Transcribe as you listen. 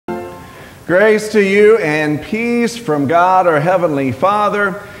Grace to you and peace from God our Heavenly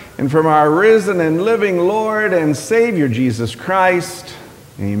Father and from our risen and living Lord and Savior Jesus Christ.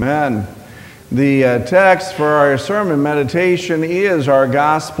 Amen. The text for our sermon meditation is our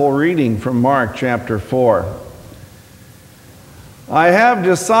gospel reading from Mark chapter 4. I have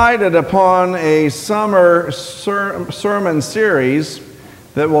decided upon a summer sermon series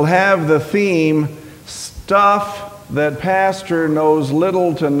that will have the theme, Stuff that Pastor Knows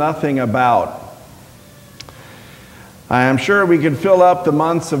Little to Nothing About. I am sure we could fill up the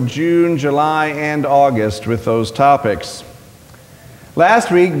months of June, July, and August with those topics.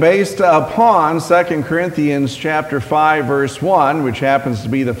 Last week, based upon 2 Corinthians chapter 5, verse 1, which happens to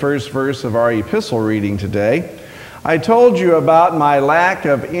be the first verse of our epistle reading today, I told you about my lack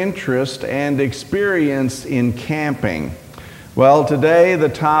of interest and experience in camping. Well, today the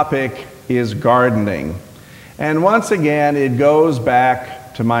topic is gardening. And once again, it goes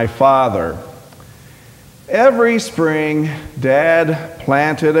back to my father. Every spring, Dad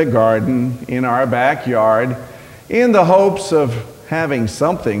planted a garden in our backyard in the hopes of having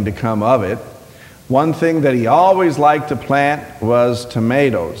something to come of it. One thing that he always liked to plant was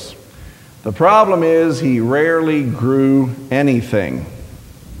tomatoes. The problem is he rarely grew anything.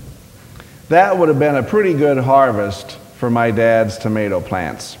 That would have been a pretty good harvest for my dad's tomato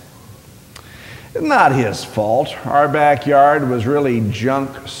plants. Not his fault. Our backyard was really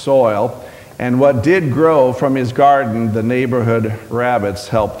junk soil, and what did grow from his garden, the neighborhood rabbits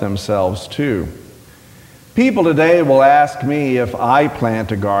helped themselves to. People today will ask me if I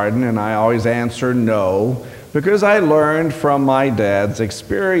plant a garden, and I always answer no, because I learned from my dad's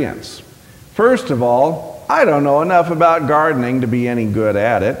experience. First of all, I don't know enough about gardening to be any good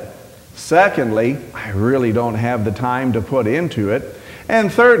at it. Secondly, I really don't have the time to put into it.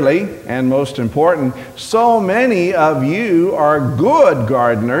 And thirdly, and most important, so many of you are good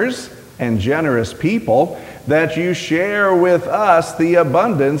gardeners and generous people that you share with us the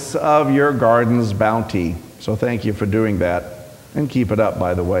abundance of your garden's bounty. So thank you for doing that, and keep it up,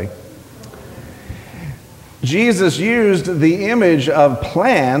 by the way. Jesus used the image of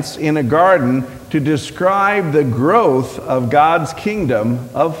plants in a garden to describe the growth of God's kingdom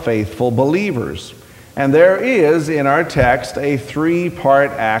of faithful believers. And there is, in our text, a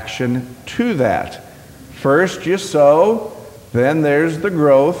three-part action to that. First, you sow, then there's the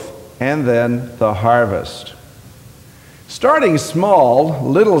growth, and then the harvest. Starting small,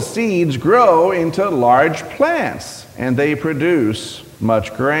 little seeds grow into large plants, and they produce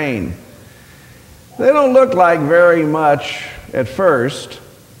much grain. They don't look like very much at first,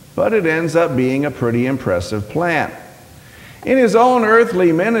 but it ends up being a pretty impressive plant. In his own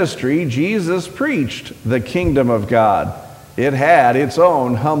earthly ministry, Jesus preached the kingdom of God. It had its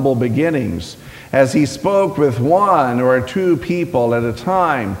own humble beginnings, as he spoke with one or two people at a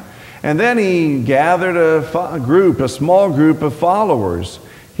time. And then he gathered a small group of followers.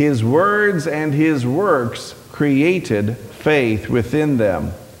 His words and his works created faith within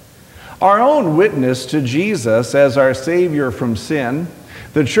them. Our own witness to Jesus as our Savior from sin,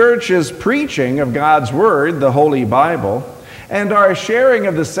 the church's preaching of God's Word, the Holy Bible, and our sharing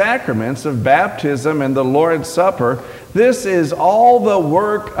of the sacraments of baptism and the Lord's Supper, this is all the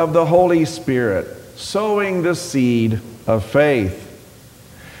work of the Holy Spirit, sowing the seed of faith.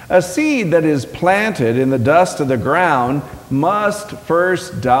 A seed that is planted in the dust of the ground must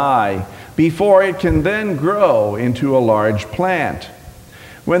first die before it can then grow into a large plant.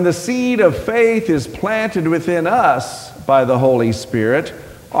 When the seed of faith is planted within us by the Holy Spirit,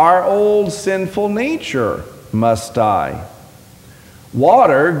 our old sinful nature must die.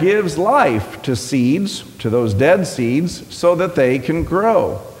 Water gives life to seeds, to those dead seeds, so that they can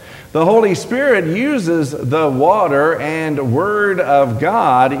grow. The Holy Spirit uses the water and Word of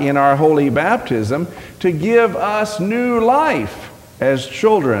God in our holy baptism to give us new life as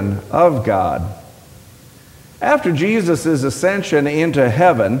children of God. After Jesus' ascension into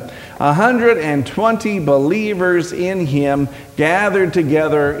heaven, 120 believers in him gathered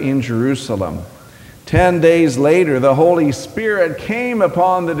together in Jerusalem. 10 days later, the Holy Spirit came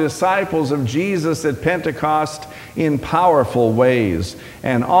upon the disciples of Jesus at Pentecost in powerful ways.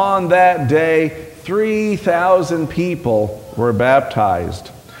 And on that day, 3,000 people were baptized.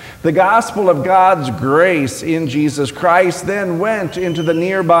 The gospel of God's grace in Jesus Christ then went into the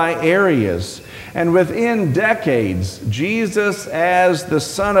nearby areas. And within decades, Jesus, as the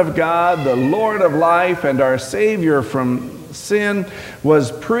Son of God, the Lord of life, and our Savior from sin,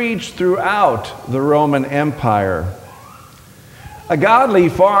 was preached throughout the Roman Empire. A godly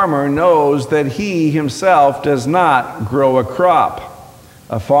farmer knows that he himself does not grow a crop.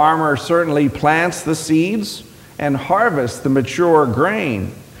 A farmer certainly plants the seeds and harvests the mature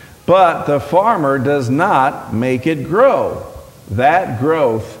grain, but the farmer does not make it grow. That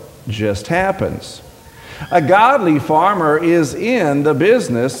growth just happens. A godly farmer is in the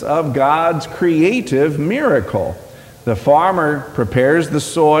business of God's creative miracle. The farmer prepares the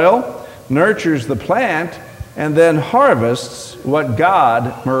soil, nurtures the plant, and then harvests what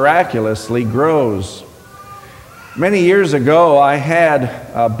God miraculously grows. Many years ago, I had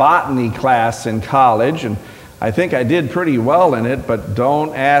a botany class in college, and I think I did pretty well in it, but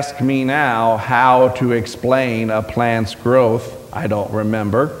don't ask me now how to explain a plant's growth. I don't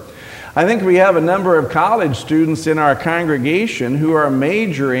remember. I think we have a number of college students in our congregation who are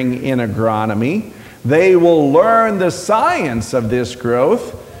majoring in agronomy. They will learn the science of this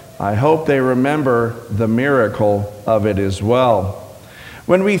growth. I hope they remember the miracle of it as well.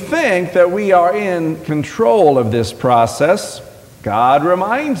 When we think that we are in control of this process, God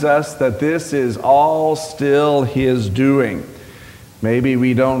reminds us that this is all still His doing. Maybe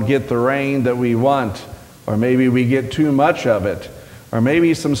we don't get the rain that we want, or maybe we get too much of it, or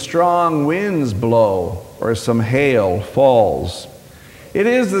maybe some strong winds blow, or some hail falls. It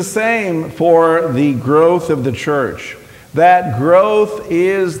is the same for the growth of the church. That growth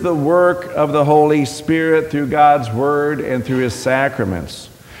is the work of the Holy Spirit through God's Word and through His sacraments.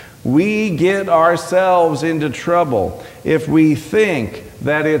 We get ourselves into trouble if we think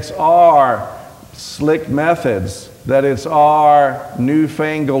that it's our slick methods, that it's our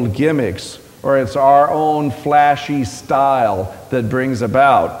newfangled gimmicks, or it's our own flashy style that brings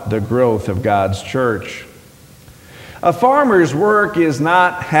about the growth of God's church. A farmer's work is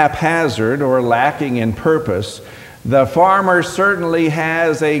not haphazard or lacking in purpose. The farmer certainly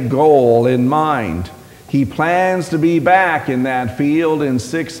has a goal in mind. He plans to be back in that field in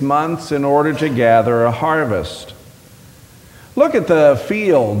 6 months in order to gather a harvest. Look at the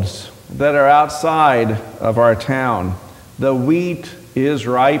fields that are outside of our town. The wheat is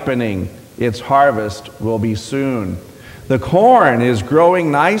ripening. Its harvest will be soon. The corn is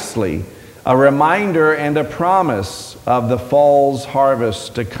growing nicely, a reminder and a promise of the fall's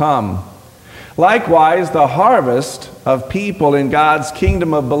harvest to come. Likewise, the harvest of people in God's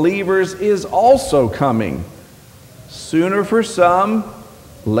kingdom of believers is also coming. Sooner for some,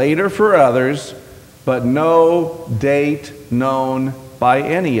 later for others, but no date known by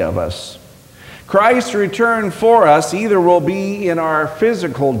any of us. Christ's return for us either will be in our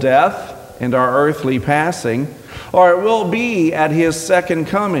physical death and our earthly passing, or it will be at His second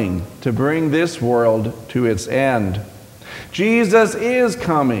coming to bring this world to its end. Jesus is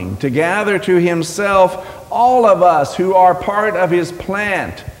coming to gather to Himself all of us who are part of His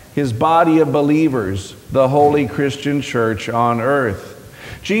plant, His body of believers, the holy Christian church on earth.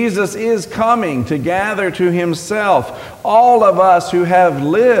 Jesus is coming to gather to Himself all of us who have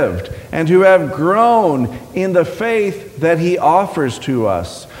lived and who have grown in the faith that He offers to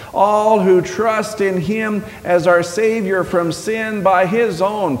us, all who trust in Him as our Savior from sin by His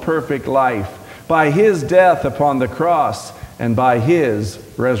own perfect life, by His death upon the cross, and by His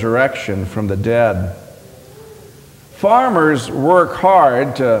resurrection from the dead. Farmers work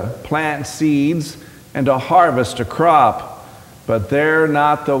hard to plant seeds and to harvest a crop, but they're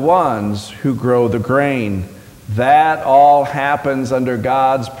not the ones who grow the grain. That all happens under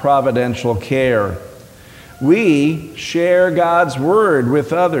God's providential care. We share God's Word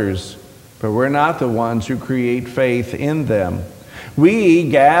with others, but we're not the ones who create faith in them. We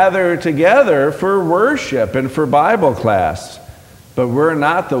gather together for worship and for Bible class, but we're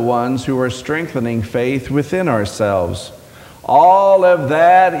not the ones who are strengthening faith within ourselves. All of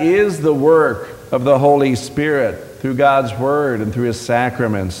that is the work of the Holy Spirit through God's Word and through His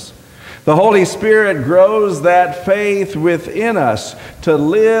sacraments. The Holy Spirit grows that faith within us to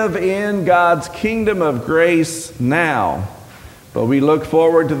live in God's kingdom of grace now. But we look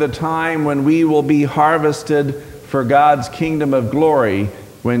forward to the time when we will be harvested for God's kingdom of glory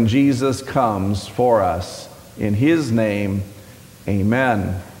when Jesus comes for us. In His name,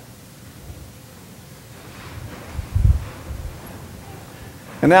 amen.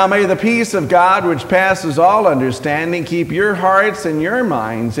 And now may the peace of God, which passes all understanding, keep your hearts and your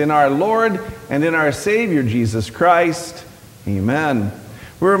minds in our Lord and in our Savior Jesus Christ. Amen.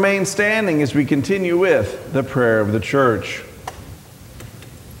 We remain standing as we continue with the prayer of the church.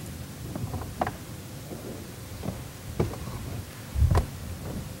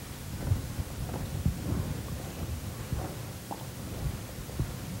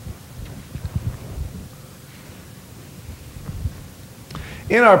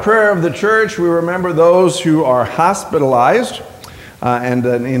 In our prayer of the church, we remember those who are hospitalized and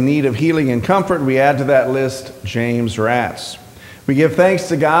in need of healing and comfort. We add to that list James Ratz. We give thanks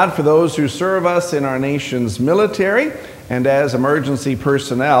to God for those who serve us in our nation's military and as emergency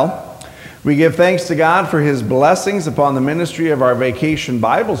personnel. We give thanks to God for his blessings upon the ministry of our Vacation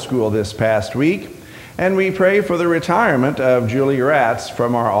Bible School this past week, and we pray for the retirement of Julie Ratz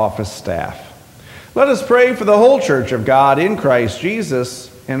from our office staff. Let us pray for the whole church of God in Christ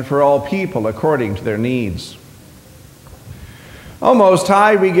Jesus and for all people according to their needs. O Most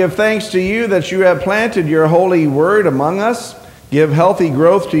High, we give thanks to you that you have planted your holy word among us. Give healthy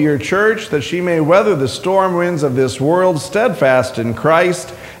growth to your church, that she may weather the storm winds of this world steadfast in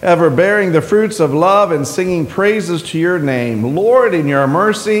Christ, ever bearing the fruits of love and singing praises to your name. Lord, in your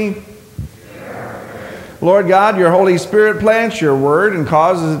mercy, Lord God, your Holy Spirit plants your word and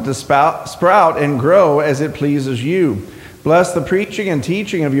causes it to sprout and grow as it pleases you. Bless the preaching and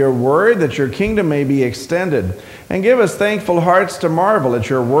teaching of your word, that your kingdom may be extended. And give us thankful hearts to marvel at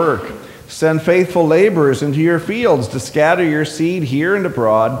your work. Send faithful laborers into your fields to scatter your seed here and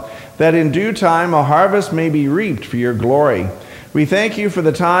abroad, that in due time a harvest may be reaped for your glory. We thank you for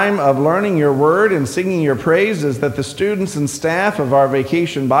the time of learning your word and singing your praises that the students and staff of our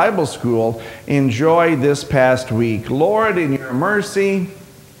Vacation Bible School enjoyed this past week. Lord, in your mercy,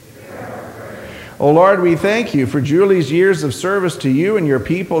 O Lord, we thank you for Julie's years of service to you and your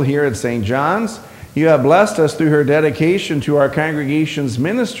people here at St. John's. You have blessed us through her dedication to our congregation's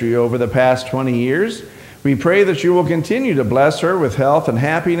ministry over the past 20 years. We pray that you will continue to bless her with health and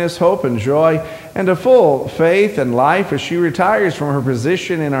happiness, hope and joy, and a full faith and life as she retires from her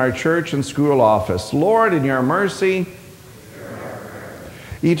position in our church and school office. Lord, in your mercy,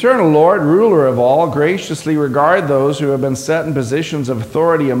 eternal Lord, ruler of all, graciously regard those who have been set in positions of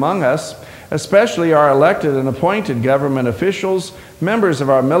authority among us, especially our elected and appointed government officials, members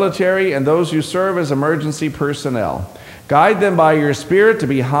of our military, and those who serve as emergency personnel. Guide them by your Spirit to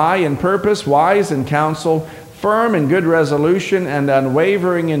be high in purpose, wise in counsel, firm in good resolution, and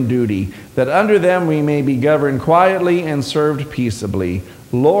unwavering in duty, that under them we may be governed quietly and served peaceably.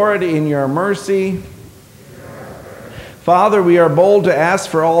 Lord, in your mercy, Father, we are bold to ask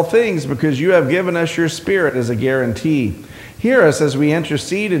for all things because you have given us your Spirit as a guarantee. Hear us as we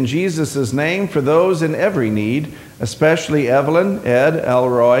intercede in Jesus' name for those in every need, especially Evelyn, Ed,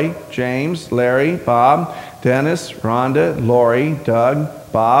 Elroy, James, Larry, Bob, Dennis, Rhonda, Lori,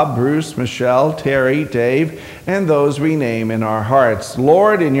 Doug, Bob, Bruce, Michelle, Terry, Dave, and those we name in our hearts.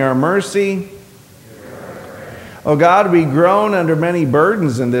 Lord, in your mercy, O God, we groan under many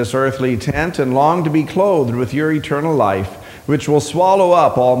burdens in this earthly tent and long to be clothed with your eternal life, which will swallow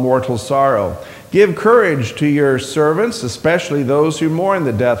up all mortal sorrow. Give courage to your servants, especially those who mourn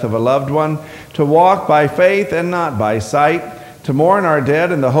the death of a loved one, to walk by faith and not by sight, to mourn our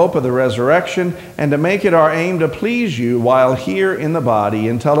dead in the hope of the resurrection, and to make it our aim to please you while here in the body,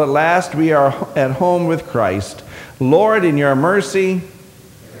 until at last we are at home with Christ. Lord, in your mercy,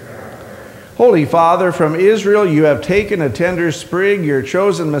 Holy Father, from Israel you have taken a tender sprig, your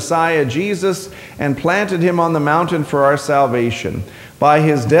chosen Messiah Jesus, and planted him on the mountain for our salvation. By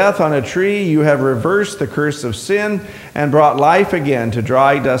his death on a tree you have reversed the curse of sin and brought life again to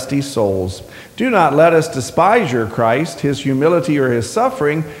dry, dusty souls. Do not let us despise your Christ, his humility, or his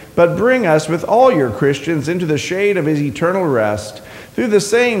suffering, but bring us with all your Christians into the shade of his eternal rest. Through the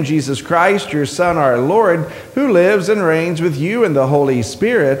same Jesus Christ, your Son, our Lord, who lives and reigns with you in the Holy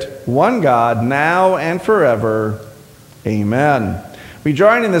Spirit, one God, now and forever. Amen. We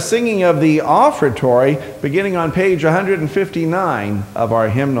join in the singing of the offertory, beginning on page 159 of our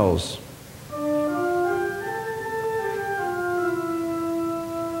hymnals.